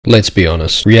Let's be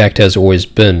honest, React has always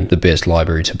been the best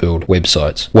library to build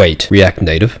websites. Wait, React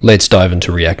Native? Let's dive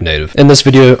into React Native. In this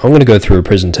video, I'm going to go through a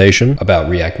presentation about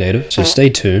React Native, so stay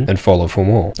tuned and follow for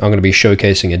more. I'm going to be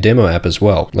showcasing a demo app as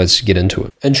well. Let's get into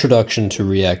it. Introduction to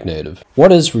React Native.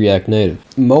 What is React Native?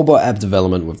 Mobile app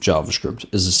development with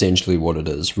JavaScript is essentially what it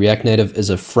is. React Native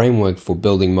is a framework for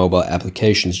building mobile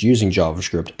applications using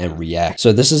JavaScript and React.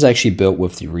 So this is actually built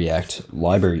with the React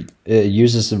library. It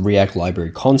uses the React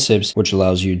library concepts, which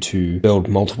allows you to build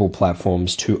multiple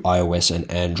platforms to iOS and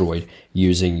Android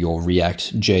using your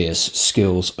React.js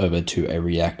skills over to a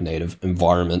React Native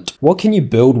environment. What can you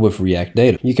build with React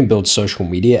Native? You can build social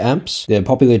media apps. The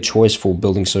popular choice for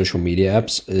building social media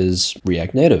apps is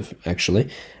React Native, actually.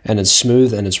 And it's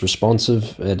smooth and it's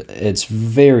responsive. It's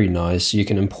very nice. You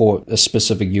can import a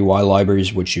specific UI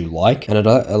libraries which you like, and it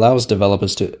allows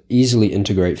developers to easily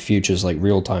integrate features like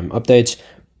real-time updates,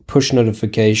 push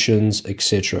notifications,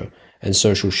 etc., and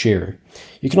social sharing.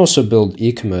 You can also build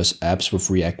e-commerce apps with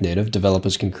React Native.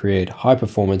 Developers can create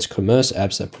high-performance commerce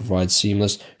apps that provide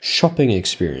seamless shopping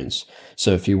experience.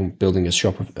 So if you're building a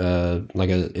shop,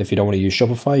 if you don't want to use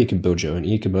Shopify, you can build your own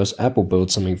e-commerce app or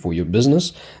build something for your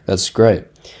business. That's great.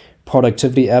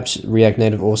 Productivity apps, React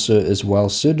Native also is well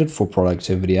suited for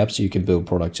productivity apps. You can build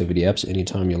productivity apps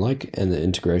anytime you like, and the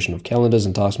integration of calendars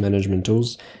and task management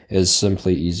tools is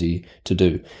simply easy to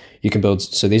do. You can build,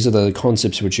 so these are the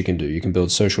concepts which you can do. You can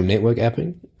build social network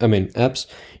apps.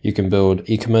 You can build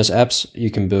e-commerce apps.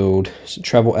 You can build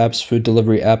travel apps, food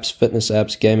delivery apps, fitness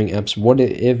apps, gaming apps,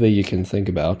 whatever you can think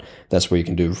about. That's what you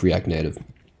can do with React Native.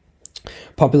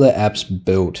 Popular apps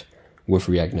built with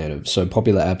React Native. So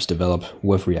popular apps develop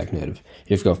with React Native.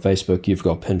 You've got Facebook, you've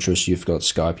got Pinterest, you've got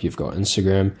Skype, you've got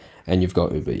Instagram, and you've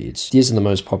got Uber Eats. These are the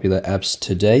most popular apps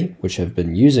today which have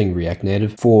been using React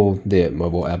Native for their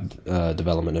mobile app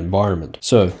development environment.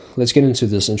 So let's get into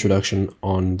this introduction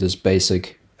on this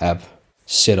basic app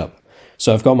setup.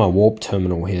 So I've got my Warp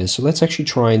terminal here. So let's actually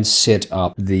try and set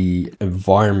up the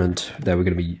environment that we're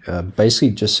going to be basically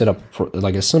just set up for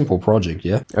like a simple project,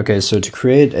 yeah? Okay, so to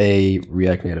create a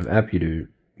React Native app, you do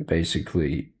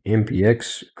basically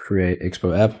npx create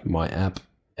expo app, my app,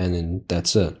 and then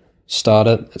that's it. Start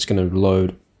it, it's going to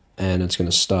load, and it's going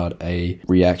to start a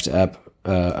React app,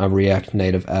 a React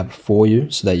Native app for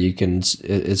you so that you can,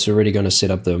 it's already going to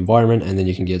set up the environment, and then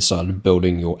you can get started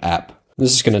building your app.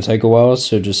 This is going to take a while,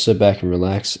 so just sit back and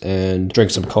relax and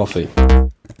drink some coffee.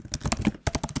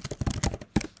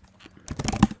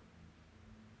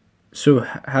 So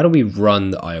how do we run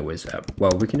the iOS app?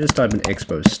 Well, we can just type in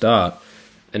expo start,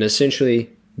 and essentially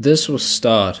this will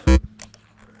start.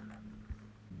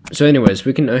 So anyways,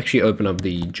 we can actually open up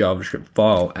the JavaScript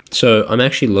file. So I'm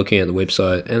actually looking at the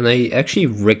website, and they actually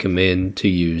recommend to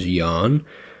use Yarn.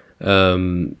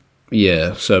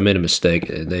 Yeah, so I made a mistake.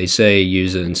 They say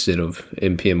use it instead of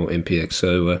npm or npx,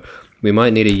 so we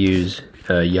might need to use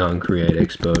yarn create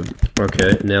expo.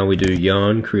 Okay, now we do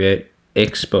yarn create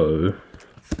expo.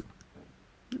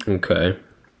 Okay,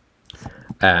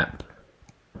 app,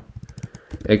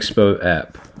 expo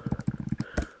app.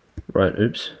 Right,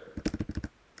 oops.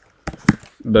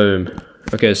 Boom.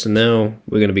 Okay, so now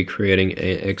we're going to be creating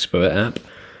an expo app,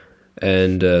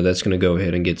 and that's going to go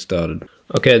ahead and get started.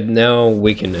 Okay, now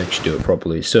we can actually do it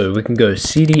properly. So we can go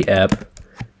cd app.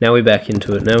 Now we're back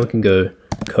into it. Now we can go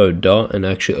code dot and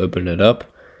actually open it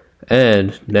up.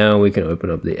 And now we can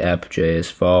open up the app.js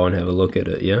file and have a look at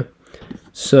it, yeah?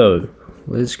 So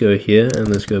let's go here and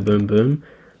let's go boom boom.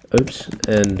 Oops,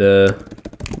 and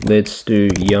let's do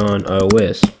yarn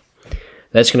iOS.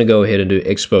 That's going to go ahead and do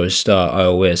expo start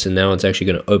iOS, and now it's actually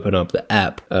going to open up the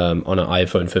app on an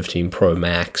iPhone 15 Pro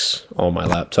Max on my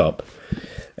laptop.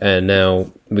 And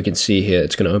now we can see here,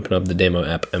 it's going to open up the demo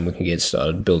app and we can get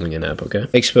started building an app, okay?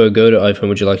 Expo, go to iPhone,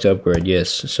 would you like to upgrade? Yes.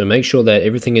 So make sure that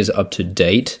everything is up to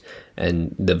date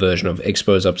and the version of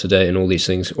Expo is up to date and all these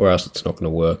things, or else it's not going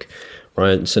to work,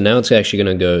 right? So now it's actually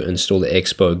going to go install the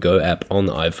Expo Go app on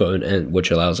the iPhone, and which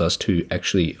allows us to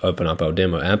actually open up our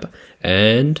demo app.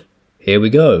 And here we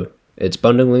go. It's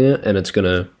bundling it and it's going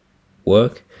to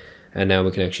work. And now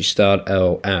we can actually start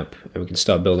our app and we can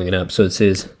start building an app. So it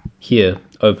says here,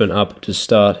 open up to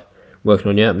start working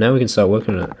on your app. Now we can start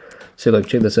working on it. So like,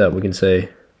 check this out. We can say,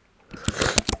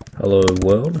 hello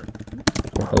world,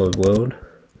 or hello world.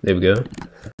 There we go.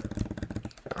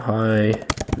 Hi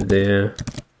there,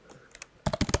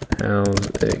 how's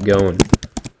it going?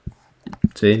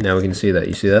 See, now we can see that.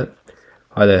 You see that?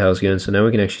 Hi there, how's it going? So now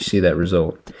we can actually see that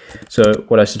result. So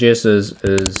what I suggest is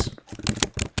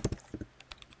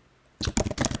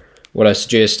what I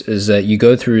suggest is that you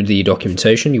go through the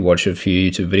documentation, you watch a few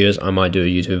YouTube videos. I might do a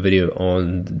YouTube video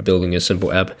on building a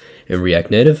simple app in React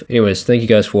Native. Anyways, thank you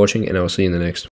guys for watching, and I'll see you in the next.